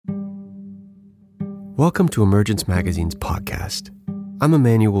Welcome to Emergence Magazine's podcast. I'm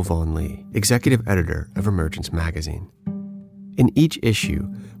Emmanuel Vaughn Lee, executive editor of Emergence Magazine. In each issue,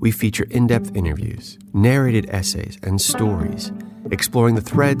 we feature in-depth interviews, narrated essays, and stories exploring the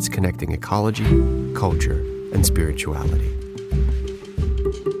threads connecting ecology, culture, and spirituality.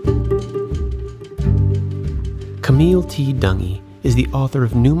 Camille T. Dungy is the author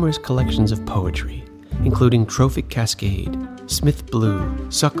of numerous collections of poetry, including Trophic Cascade, Smith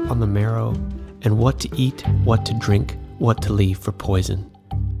Blue, Suck on the Marrow, and What to Eat, What to Drink, What to Leave for Poison.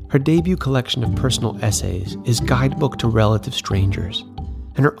 Her debut collection of personal essays is Guidebook to Relative Strangers,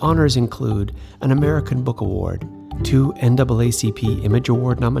 and her honors include an American Book Award, 2 NAACP Image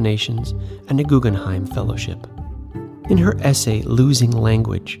Award nominations, and a Guggenheim Fellowship. In her essay, Losing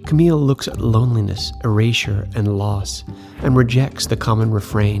Language, Camille looks at loneliness, erasure, and loss, and rejects the common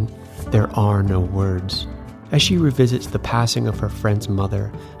refrain, "There are no words." As she revisits the passing of her friend's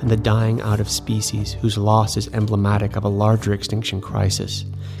mother and the dying out of species whose loss is emblematic of a larger extinction crisis,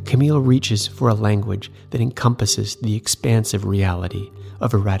 Camille reaches for a language that encompasses the expansive reality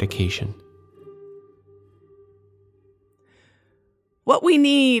of eradication. What we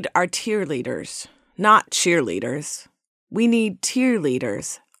need are tear leaders, not cheerleaders. We need tear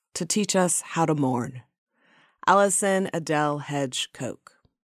leaders to teach us how to mourn. Alison Adele Hedge Koch.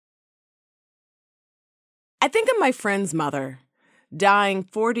 I think of my friend's mother, dying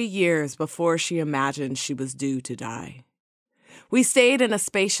 40 years before she imagined she was due to die. We stayed in a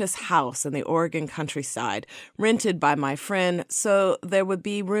spacious house in the Oregon countryside, rented by my friend, so there would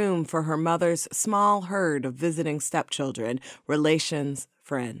be room for her mother's small herd of visiting stepchildren, relations,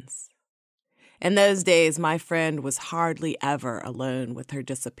 friends. In those days, my friend was hardly ever alone with her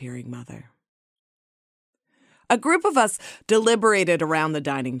disappearing mother. A group of us deliberated around the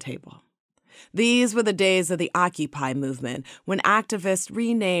dining table. These were the days of the Occupy movement, when activists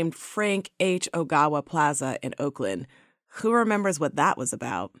renamed Frank H. Ogawa Plaza in Oakland. Who remembers what that was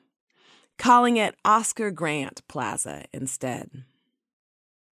about? Calling it Oscar Grant Plaza instead.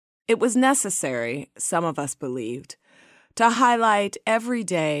 It was necessary, some of us believed, to highlight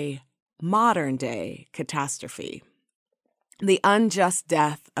everyday, modern-day catastrophe. The unjust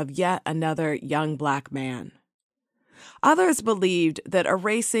death of yet another young Black man. Others believed that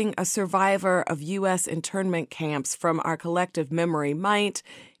erasing a survivor of U.S. internment camps from our collective memory might,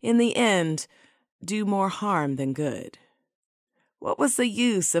 in the end, do more harm than good. What was the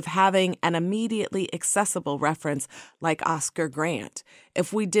use of having an immediately accessible reference like Oscar Grant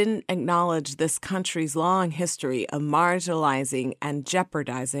if we didn't acknowledge this country's long history of marginalizing and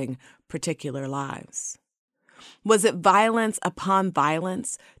jeopardizing particular lives? Was it violence upon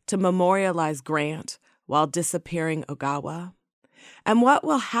violence to memorialize Grant while disappearing Ogawa? And what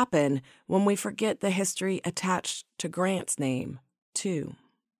will happen when we forget the history attached to Grant's name, too?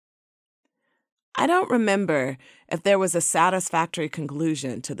 I don't remember if there was a satisfactory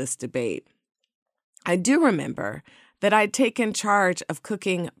conclusion to this debate. I do remember that I'd taken charge of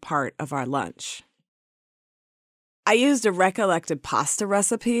cooking part of our lunch. I used a recollected pasta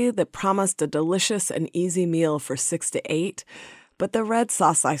recipe that promised a delicious and easy meal for 6 to 8, but the red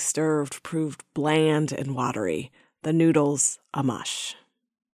sauce I served proved bland and watery, the noodles a mush.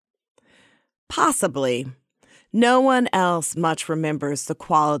 Possibly, no one else much remembers the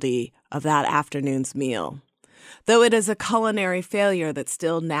quality of that afternoon's meal, though it is a culinary failure that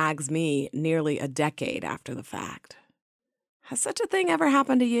still nags me nearly a decade after the fact. Has such a thing ever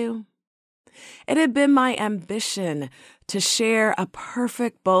happened to you? It had been my ambition to share a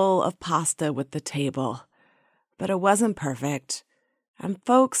perfect bowl of pasta with the table, but it wasn't perfect. And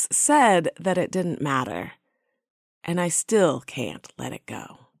folks said that it didn't matter, and I still can't let it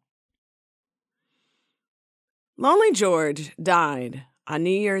go. Lonely George died on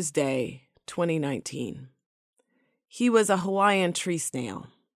New Year's Day, 2019. He was a Hawaiian tree snail.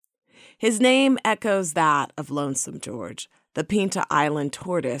 His name echoes that of Lonesome George, the Pinta Island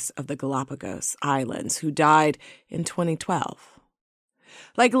tortoise of the Galapagos Islands, who died in 2012.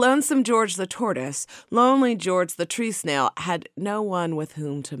 Like Lonesome George the tortoise, Lonely George the tree snail had no one with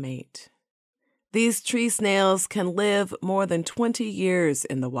whom to mate. These tree snails can live more than 20 years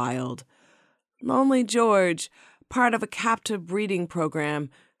in the wild. Lonely George, part of a captive breeding program,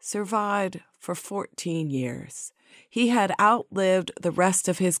 survived for 14 years. He had outlived the rest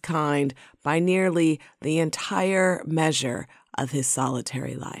of his kind by nearly the entire measure of his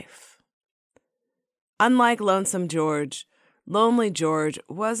solitary life. Unlike Lonesome George, Lonely George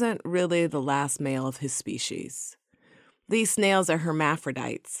wasn't really the last male of his species. These snails are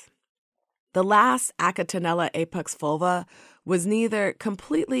hermaphrodites. The last Achatonella apex fulva was neither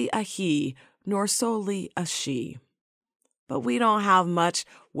completely a he nor solely a she. but we don't have much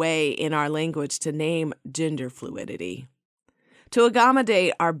way in our language to name gender fluidity. To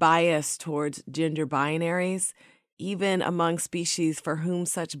accommodate our bias towards gender binaries, even among species for whom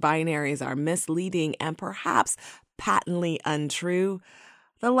such binaries are misleading and perhaps patently untrue,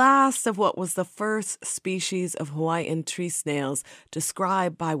 the last of what was the first species of Hawaiian tree snails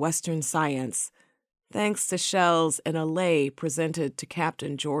described by Western science, thanks to shells in a lei presented to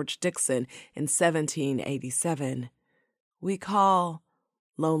Captain George Dixon in 1787, we call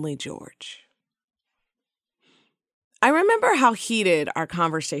Lonely George. I remember how heated our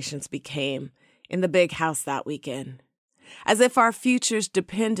conversations became in the big house that weekend, as if our futures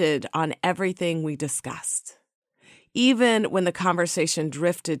depended on everything we discussed, even when the conversation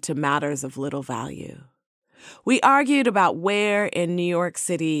drifted to matters of little value. We argued about where in New York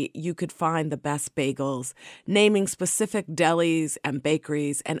City you could find the best bagels, naming specific delis and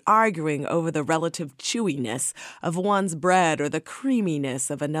bakeries, and arguing over the relative chewiness of one's bread or the creaminess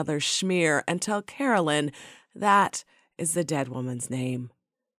of another schmear until Carolyn, that is the dead woman's name,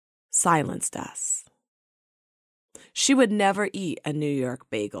 silenced us. She would never eat a New York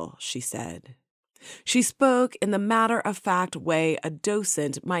bagel, she said. She spoke in the matter-of-fact way a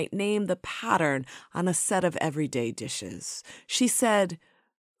docent might name the pattern on a set of everyday dishes. She said,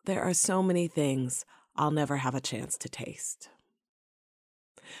 "There are so many things I'll never have a chance to taste."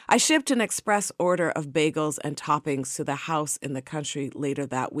 I shipped an express order of bagels and toppings to the house in the country later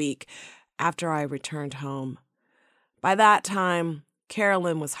that week, after I returned home. By that time,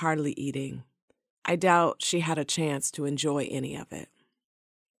 Carolyn was hardly eating. I doubt she had a chance to enjoy any of it.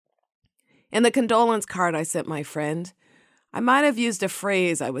 In the condolence card I sent my friend, I might have used a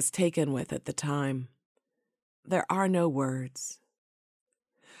phrase I was taken with at the time. There are no words.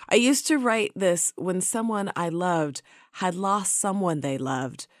 I used to write this when someone I loved had lost someone they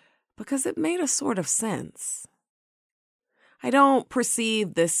loved, because it made a sort of sense. I don't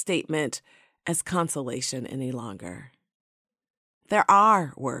perceive this statement as consolation any longer. There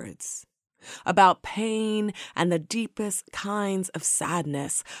are words about pain and the deepest kinds of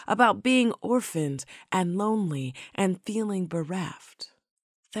sadness, about being orphaned and lonely and feeling bereft.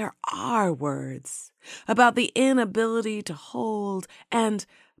 There are words about the inability to hold and,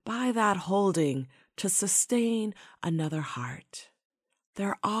 by that holding, to sustain another heart.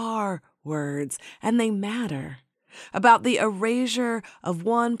 There are words, and they matter, about the erasure of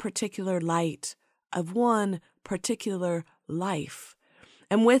one particular light, of one particular life.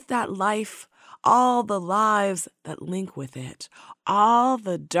 And with that life, all the lives that link with it, all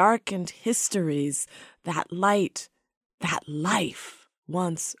the darkened histories that light, that life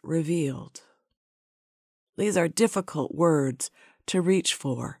once revealed. These are difficult words to reach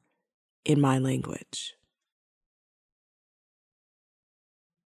for in my language.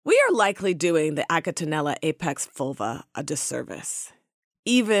 We are likely doing the Achatonella apex fulva a disservice,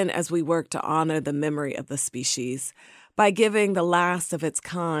 even as we work to honor the memory of the species, by giving the last of its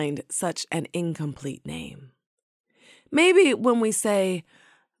kind such an incomplete name. Maybe when we say,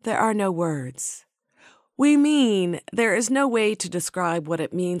 there are no words, we mean there is no way to describe what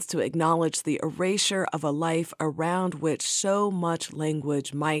it means to acknowledge the erasure of a life around which so much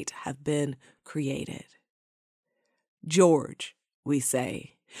language might have been created. George, we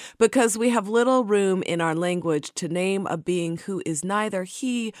say, because we have little room in our language to name a being who is neither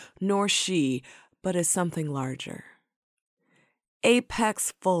he nor she, but is something larger.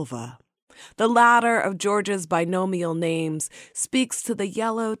 Apex fulva, the latter of George's binomial names, speaks to the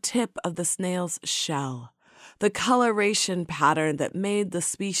yellow tip of the snail's shell, the coloration pattern that made the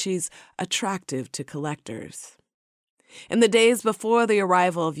species attractive to collectors. In the days before the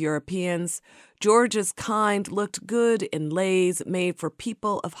arrival of Europeans, George's kind looked good in leis made for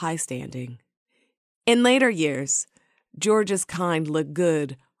people of high standing. In later years, George's kind looked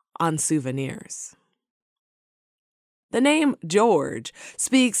good on souvenirs. The name George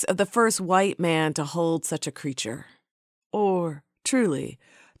speaks of the first white man to hold such a creature, or, truly,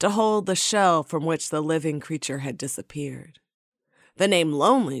 to hold the shell from which the living creature had disappeared. The name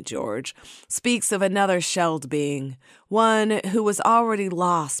Lonely George speaks of another shelled being, one who was already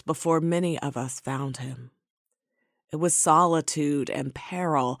lost before many of us found him. It was solitude and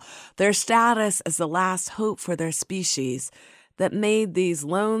peril, their status as the last hope for their species, that made these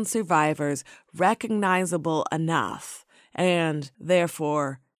lone survivors recognizable enough, and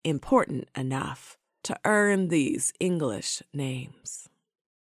therefore important enough, to earn these English names.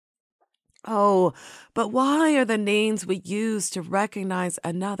 Oh, but why are the names we use to recognize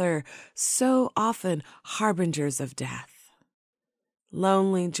another so often harbingers of death?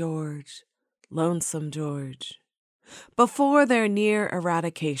 Lonely George, Lonesome George. Before their near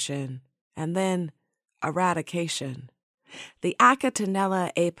eradication, and then eradication, The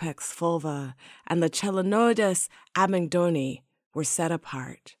Achatonella apex fulva and the Chelonoidus abingdoni were set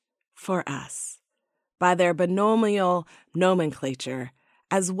apart, for us, by their binomial nomenclature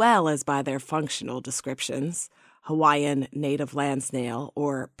as well as by their functional descriptions, Hawaiian native land snail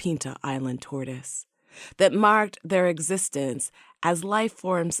or Pinta Island tortoise, that marked their existence as life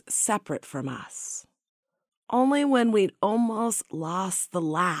forms separate from us. Only when we'd almost lost the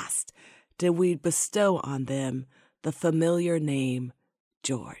last did we bestow on them the familiar name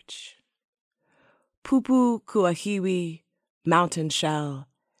George. Pupu kuahiwi, mountain shell,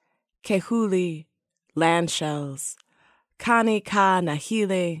 kehuli, land shells, kani ka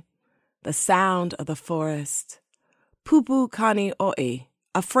nahile, the sound of the forest, pupu kani oi,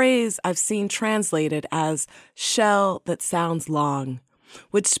 a phrase I've seen translated as shell that sounds long,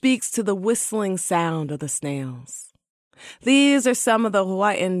 which speaks to the whistling sound of the snails. These are some of the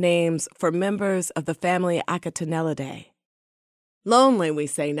Hawaiian names for members of the family Achatonellidae. Lonely, we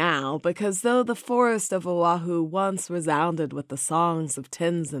say now, because though the forest of Oahu once resounded with the songs of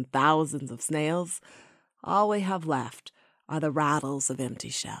tens and thousands of snails, all we have left are the rattles of empty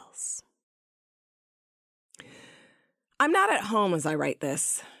shells. I'm not at home as I write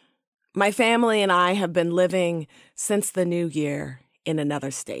this. My family and I have been living since the new year in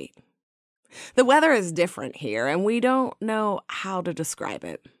another state. The weather is different here, and we don't know how to describe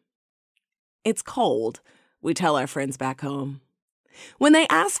it. It's cold, we tell our friends back home. When they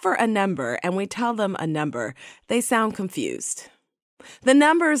ask for a number and we tell them a number, they sound confused. The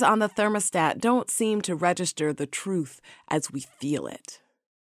numbers on the thermostat don't seem to register the truth as we feel it.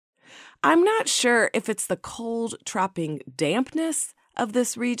 I'm not sure if it's the cold, trapping dampness of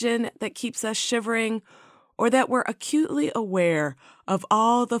this region that keeps us shivering, or that we're acutely aware of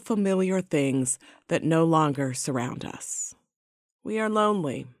all the familiar things that no longer surround us. We are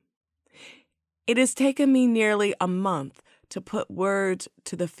lonely. It has taken me nearly a month to put words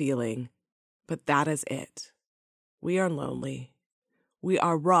to the feeling, but that is it. We are lonely. We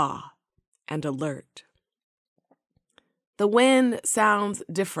are raw and alert. The wind sounds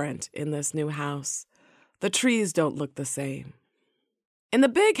different in this new house. The trees don't look the same. In the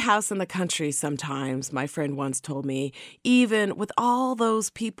big house in the country sometimes, my friend once told me, even with all those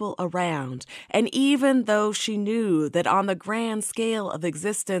people around, and even though she knew that on the grand scale of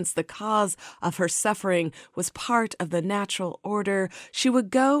existence the cause of her suffering was part of the natural order, she would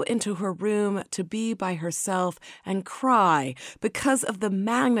go into her room to be by herself and cry because of the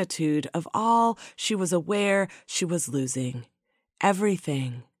magnitude of all she was aware she was losing.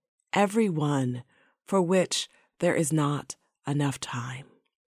 Everything, everyone, for which there is not enough time.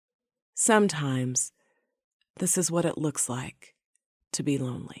 Sometimes this is what it looks like to be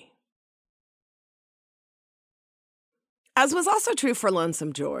lonely. As was also true for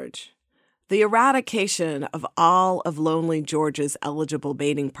Lonesome George, the eradication of all of Lonely George's eligible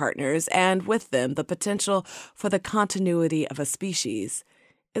mating partners, and with them the potential for the continuity of a species,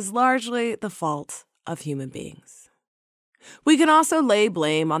 is largely the fault of human beings. We can also lay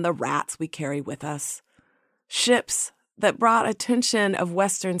blame on the rats we carry with us. Ships that brought attention of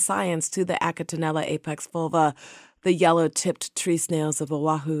Western science to the Achatonella apex fulva, the yellow-tipped tree snails of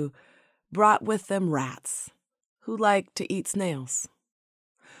Oahu, brought with them rats who like to eat snails.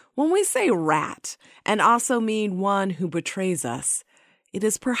 When we say rat and also mean one who betrays us, it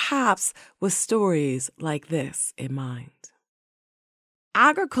is perhaps with stories like this in mind.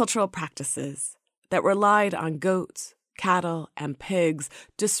 Agricultural practices that relied on goats, cattle, and pigs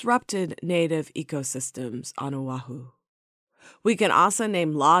disrupted native ecosystems on Oahu. We can also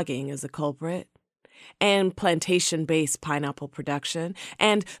name logging as a culprit, and plantation-based pineapple production,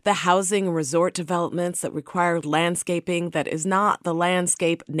 and the housing and resort developments that required landscaping that is not the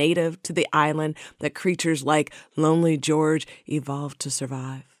landscape native to the island that creatures like Lonely George evolved to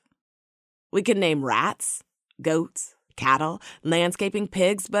survive. We can name rats, goats, cattle, landscaping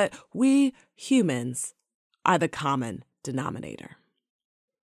pigs, but we humans are the common denominator.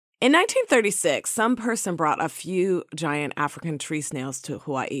 In 1936, some person brought a few giant African tree snails to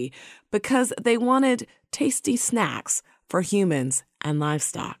Hawaii because they wanted tasty snacks for humans and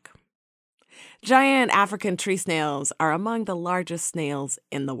livestock. Giant African tree snails are among the largest snails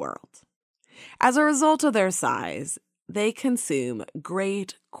in the world. As a result of their size, they consume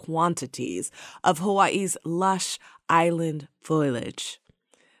great quantities of Hawaii's lush island foliage,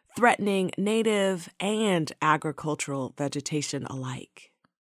 threatening native and agricultural vegetation alike.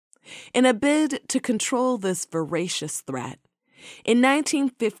 In a bid to control this voracious threat, in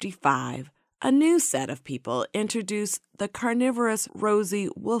 1955, a new set of people introduced the carnivorous rosy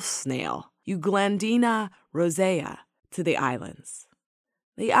wolf snail, Euglandina rosea, to the islands.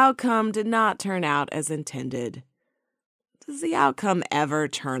 The outcome did not turn out as intended. does the outcome ever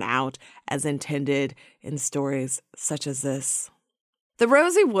turn out as intended in stories such as this? The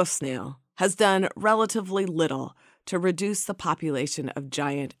rosy wolf snail has done relatively little to reduce the population of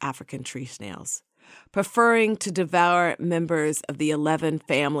giant African tree snails, preferring to devour members of the 11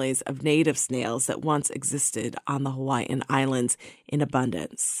 families of native snails that once existed on the Hawaiian Islands in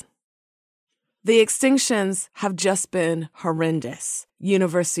abundance. The extinctions have just been horrendous.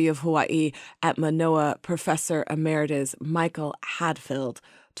 University of Hawaii at Manoa Professor Emeritus Michael Hadfield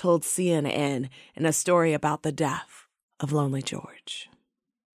told CNN in a story about the death of Lonely George.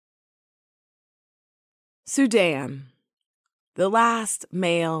 Sudan, the last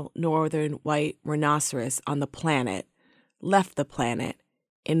male northern white rhinoceros on the planet, left the planet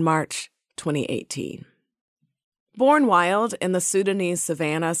in March 2018. Born wild in the Sudanese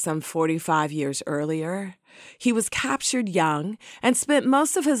savannah some 45 years earlier, he was captured young and spent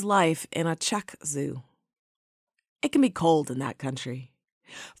most of his life in a Czech zoo. It can be cold in that country,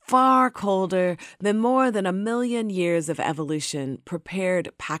 far colder than more than 1 million years of evolution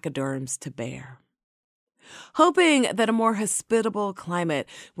prepared pachyderms to bear. Hoping that a more hospitable climate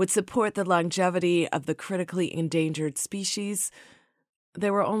would support the longevity of the critically endangered species,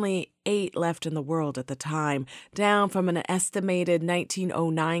 there were only 8 left in the world at the time, down from an estimated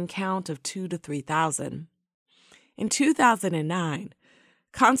 1909 count of 2,000 to 3,000. In 2009,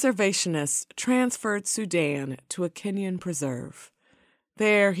 conservationists transferred Sudan to a Kenyan preserve.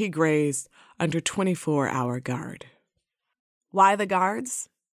 There he grazed under 24-hour guard. Why the guards?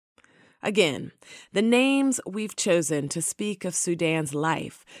 Again, the names we've chosen to speak of Sudan's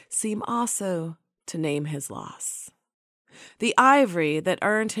life seem also to name his loss. The ivory that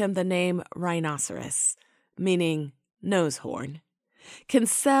earned him the name rhinoceros, meaning nose horn, can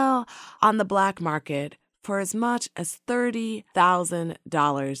sell on the black market for as much as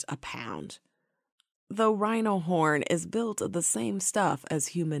 $30,000 a pound, though rhino horn is built of the same stuff as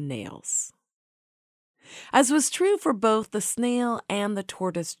human nails. As was true for both the snail and the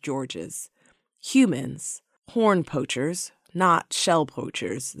tortoise Georges, humans, horn poachers, not shell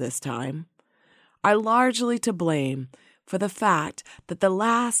poachers this time, are largely to blame for the fact that the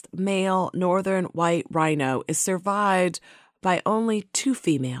last male northern white rhino is survived by only 2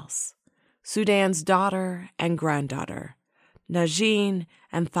 females, Sudan's daughter and granddaughter, Najin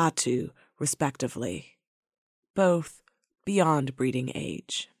and Thatu, respectively, both beyond breeding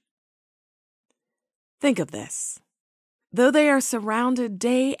age. Think of this. Though they are surrounded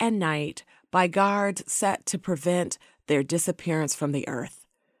day and night by guards set to prevent their disappearance from the earth,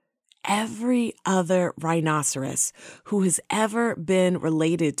 every other rhinoceros who has ever been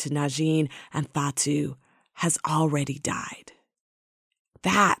related to Najin and Thatu has already died.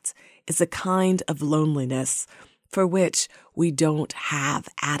 That is a kind of loneliness for which we don't have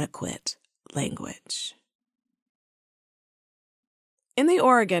adequate language. In the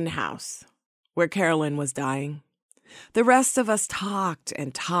Oregon house, where Carolyn was dying, the rest of us talked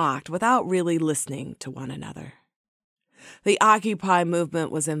and talked without really listening to one another. The Occupy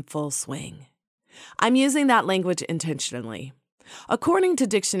movement was in full swing. I'm using that language intentionally. According to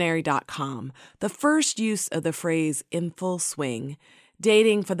dictionary.com, the first use of the phrase in full swing,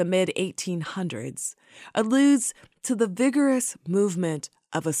 dating from the mid-1800s, alludes to the vigorous movement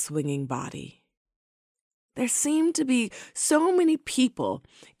of a swinging body. There seemed to be so many people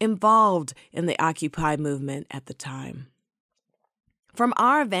involved in the Occupy movement at the time. From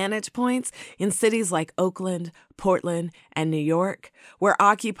our vantage points in cities like Oakland, Portland, and New York, where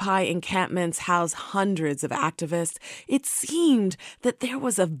Occupy encampments house hundreds of activists, it seemed that there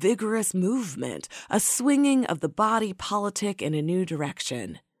was a vigorous movement, a swinging of the body politic in a new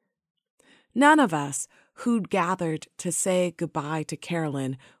direction. None of us who'd gathered to say goodbye to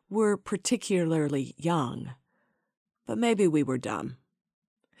Carolyn were particularly young, but maybe we were dumb.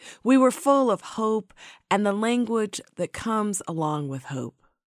 We were full of hope and the language that comes along with hope.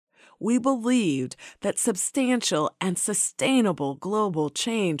 We believed that substantial and sustainable global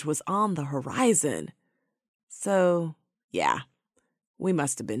change was on the horizon. So, yeah, we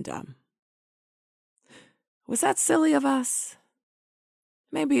must have been dumb. Was that silly of us?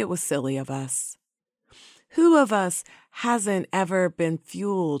 Maybe it was silly of us. Who of us hasn't ever been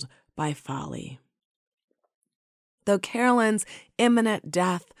fueled by folly? Though Carolyn's imminent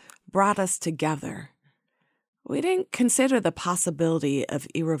death brought us together, we didn't consider the possibility of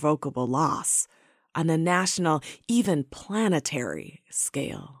irrevocable loss on a national, even planetary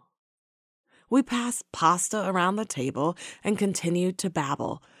scale. We passed pasta around the table and continued to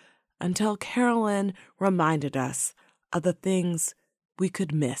babble until Carolyn reminded us of the things we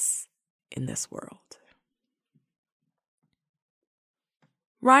could miss in this world.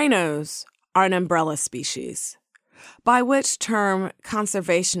 Rhinos are an umbrella species. by which term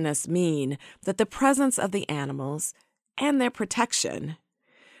conservationists mean that the presence of the animals and their protection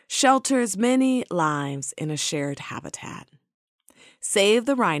shelters many lives in a shared habitat. Save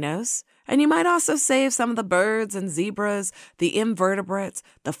the rhinos, and you might also save some of the birds and zebras, the invertebrates,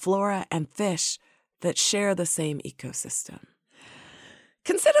 the flora and fish that share the same ecosystem.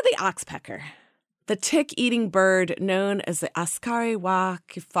 Consider the oxpecker, the tick-eating bird known as the askari wa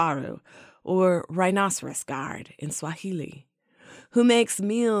kifaru, or rhinoceros guard in Swahili, who makes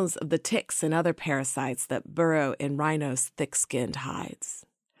meals of the ticks and other parasites that burrow in rhinos' thick-skinned hides.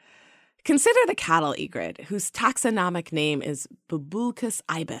 Consider the cattle egret, whose taxonomic name is Bubulcus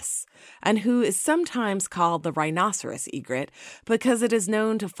ibis, and who is sometimes called the rhinoceros egret because it is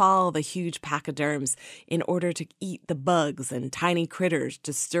known to follow the huge pachyderms in order to eat the bugs and tiny critters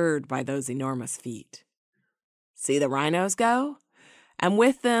disturbed by those enormous feet. See the rhinos go? And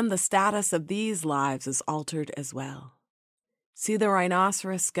with them, the status of these lives is altered as well. See the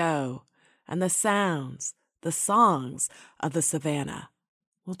rhinoceros go, and the sounds, the songs of the savannah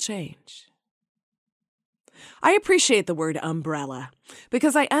will change. I appreciate the word umbrella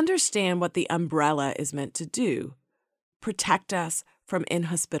because I understand what the umbrella is meant to do: protect us from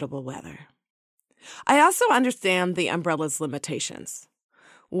inhospitable weather. I also understand the umbrella's limitations.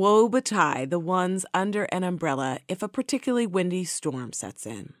 Woe betide the ones under an umbrella if a particularly windy storm sets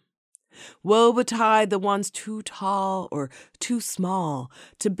in. Woe betide the ones too tall or too small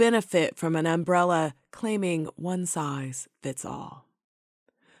to benefit from an umbrella claiming one size fits all.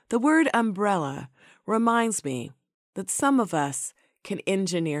 The word umbrella reminds me that some of us can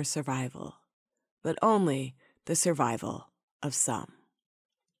engineer survival, but only the survival of some.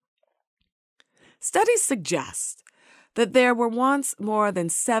 Studies suggest that there were once more than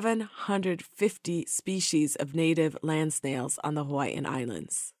 750 species of native land snails on the Hawaiian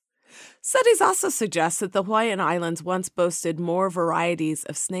Islands. Studies also suggest that the Hawaiian Islands once boasted more varieties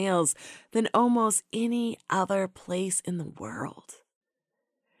of snails than almost any other place in the world.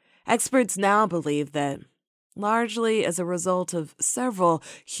 Experts now believe that, largely as a result of several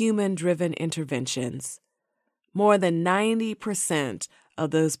human-driven interventions, more than 90%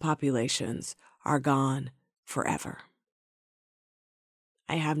 of those populations are gone forever.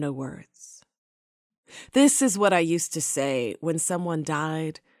 I have no words. This is what I used to say when someone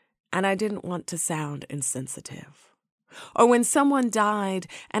died and I didn't want to sound insensitive, or when someone died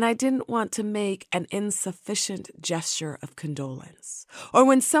and I didn't want to make an insufficient gesture of condolence, or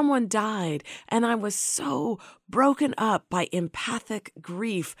when someone died and I was so broken up by empathic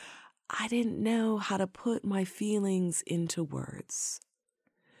grief I didn't know how to put my feelings into words.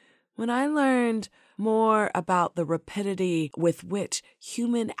 When I learned more about the rapidity with which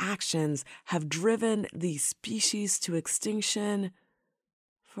human actions have driven these species to extinction,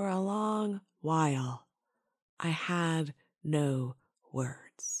 for a long while I had no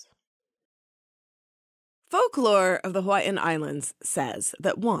words. Folklore of the Hawaiian Islands says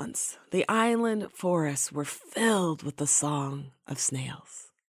that once the island forests were filled with the song of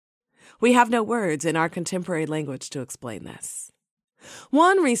snails. We have no words in our contemporary language to explain this.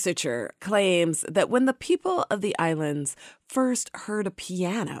 One researcher claims that when the people of the islands first heard a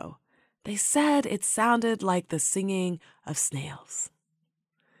piano, they said it sounded like the singing of snails.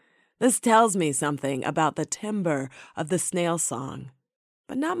 This tells me something about the timbre of the snail song,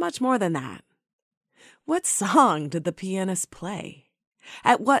 but not much more than that. What song did the pianist play?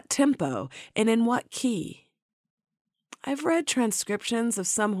 At what tempo and in what key? I've read transcriptions of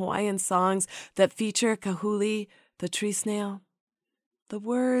some Hawaiian songs that feature kahuli, the tree snail. The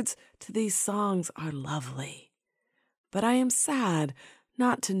words to these songs are lovely, but I am sad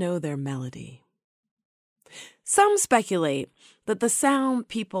not to know their melody. Some speculate that the sound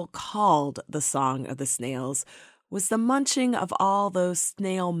people called the Song of the Snails was the munching of all those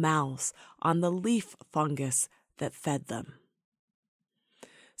snail mouths on the leaf fungus that fed them.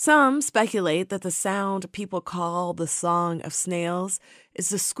 Some speculate that the sound people call the Song of Snails is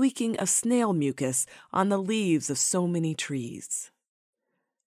the squeaking of snail mucus on the leaves of so many trees.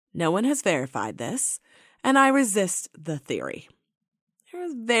 No one has verified this, and I resist the theory. There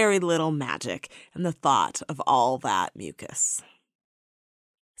is very little magic in the thought of all that mucus.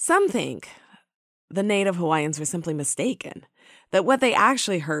 Some think the native Hawaiians were simply mistaken, that what they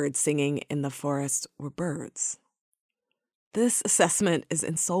actually heard singing in the forest were birds. This assessment is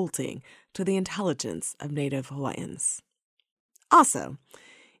insulting to the intelligence of native Hawaiians. Also,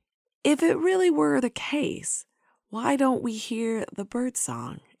 if it really were the case, why don't we hear the bird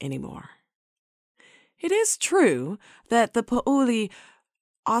song anymore? It is true that the Pa'uli,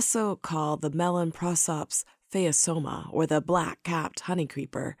 also called the Melon Prosops phaeosoma, or the black-capped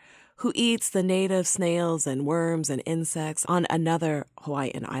honeycreeper, who eats the native snails and worms and insects on another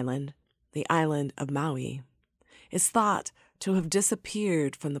Hawaiian island, the island of Maui, is thought to have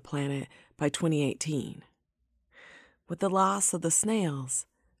disappeared from the planet by 2018. With the loss of the snails,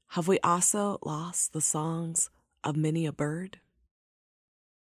 have we also lost the songs of many a bird?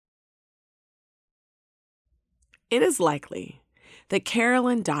 It is likely that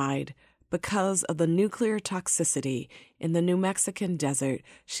Carolyn died because of the nuclear toxicity in the New Mexican desert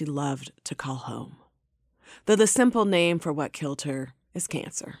she loved to call home, though the simple name for what killed her is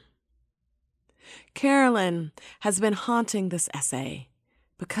cancer. Carolyn has been haunting this essay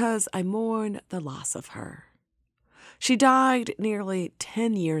because I mourn the loss of her. She died nearly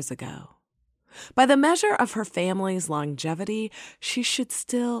 10 years ago. By the measure of her family's longevity, she should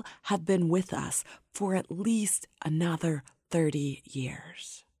still have been with us for at least another 30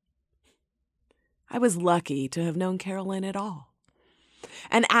 years. I was lucky to have known Carolyn at all.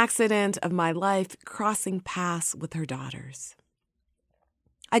 An accident of my life crossing paths with her daughters.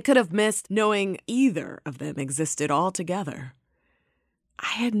 I could have missed knowing either of them existed altogether. I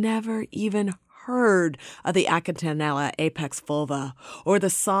had never even heard of the Acatenella apex fulva or the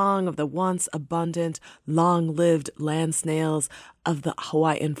song of the once abundant, long-lived land snails of the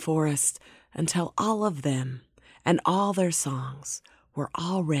Hawaiian forest until all of them and all their songs were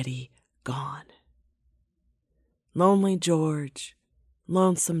already gone. Lonely George,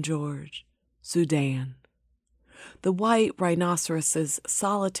 Lonesome George, Sudan. The white rhinoceros's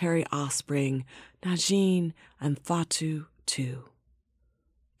solitary offspring, Najin and Fatu too.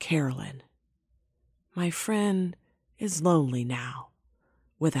 Carolyn. My friend is lonely now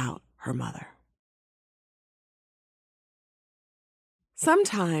without her mother.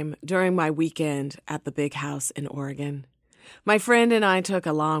 Sometime during my weekend at the big house in Oregon, my friend and I took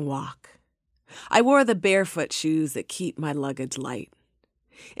a long walk. I wore the barefoot shoes that keep my luggage light.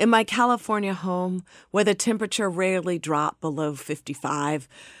 In my California home, where the temperature rarely dropped below 55,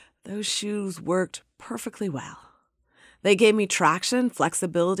 those shoes worked perfectly well. They gave me traction,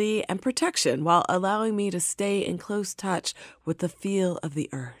 flexibility, and protection while allowing me to stay in close touch with the feel of the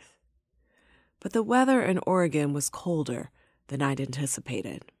earth. But the weather in Oregon was colder than I'd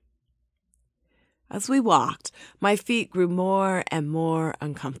anticipated. As we walked, my feet grew more and more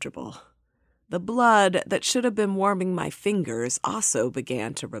uncomfortable. The blood that should have been warming my fingers also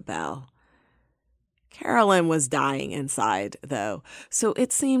began to rebel. Carolyn was dying inside, though, so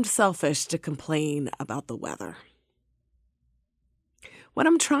it seemed selfish to complain about the weather. What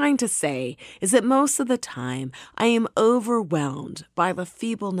I'm trying to say is that most of the time I am overwhelmed by the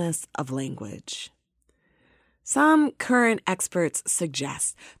feebleness of language. Some current experts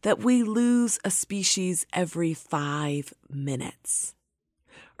suggest that we lose a species every 5 minutes.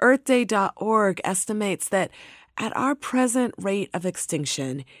 EarthDay.org estimates that at our present rate of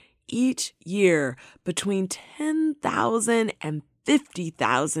extinction, each year between 10,000 and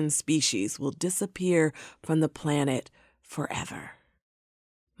 50,000 species will disappear from the planet forever.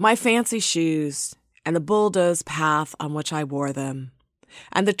 My fancy shoes and the bulldozed path on which I wore them,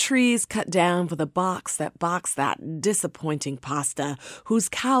 and the trees cut down for the box that disappointing pasta whose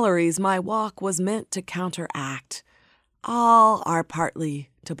calories my walk was meant to counteract, all are partly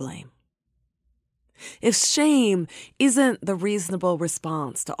to blame. If shame isn't the reasonable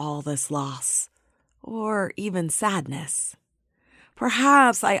response to all this loss, or even sadness,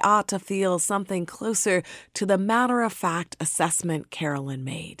 perhaps I ought to feel something closer to the matter-of-fact assessment Carolyn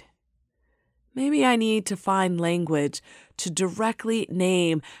made. Maybe I need to find language to directly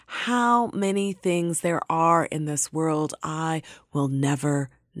name how many things there are in this world I will never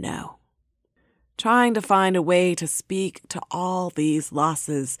know. Trying to find a way to speak to all these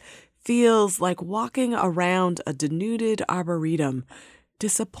losses feels like walking around a denuded arboretum,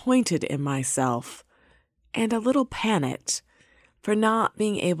 disappointed in myself, and a little panicked for not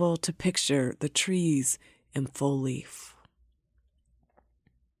being able to picture the trees in full leaf.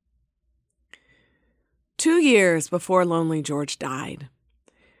 2 years before Lonely George died,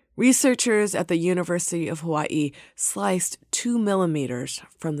 researchers at the University of Hawaii sliced 2 millimeters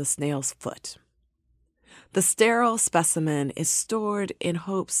from the snail's foot. The sterile specimen is stored in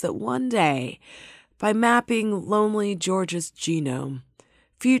hopes that one day, by mapping Lonely George's genome,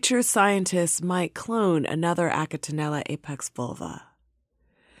 future scientists might clone another Acatenella apex fulva.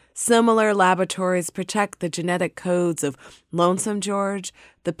 Similar laboratories protect the genetic codes of Lonesome George,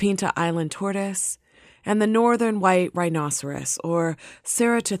 the Pinta Island tortoise, and the northern white rhinoceros, or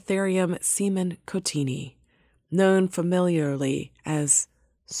Ceratotherium seaman-cottini, known familiarly as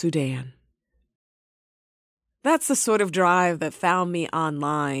Sudan. That's the sort of drive that found me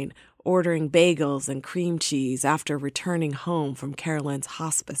online ordering bagels and cream cheese after returning home from Carolyn's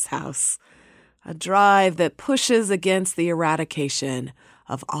hospice house. A drive that pushes against the eradication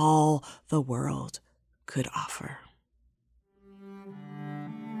of all the world could offer.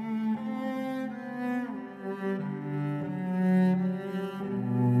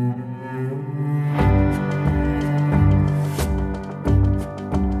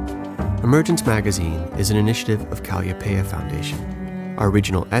 Emergence Magazine is an initiative of Kalliopeia Foundation. Our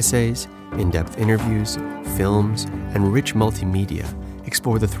original essays, in-depth interviews, films, and rich multimedia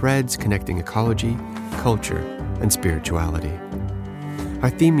explore the threads connecting ecology, culture, and spirituality. Our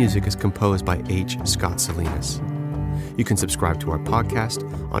theme music is composed by H. Scott Salinas. You can subscribe to our podcast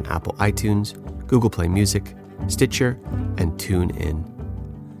on Apple iTunes, Google Play Music, Stitcher, and TuneIn.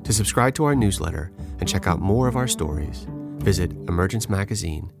 To subscribe to our newsletter and check out more of our stories, visit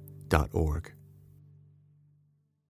emergencemagazine.org.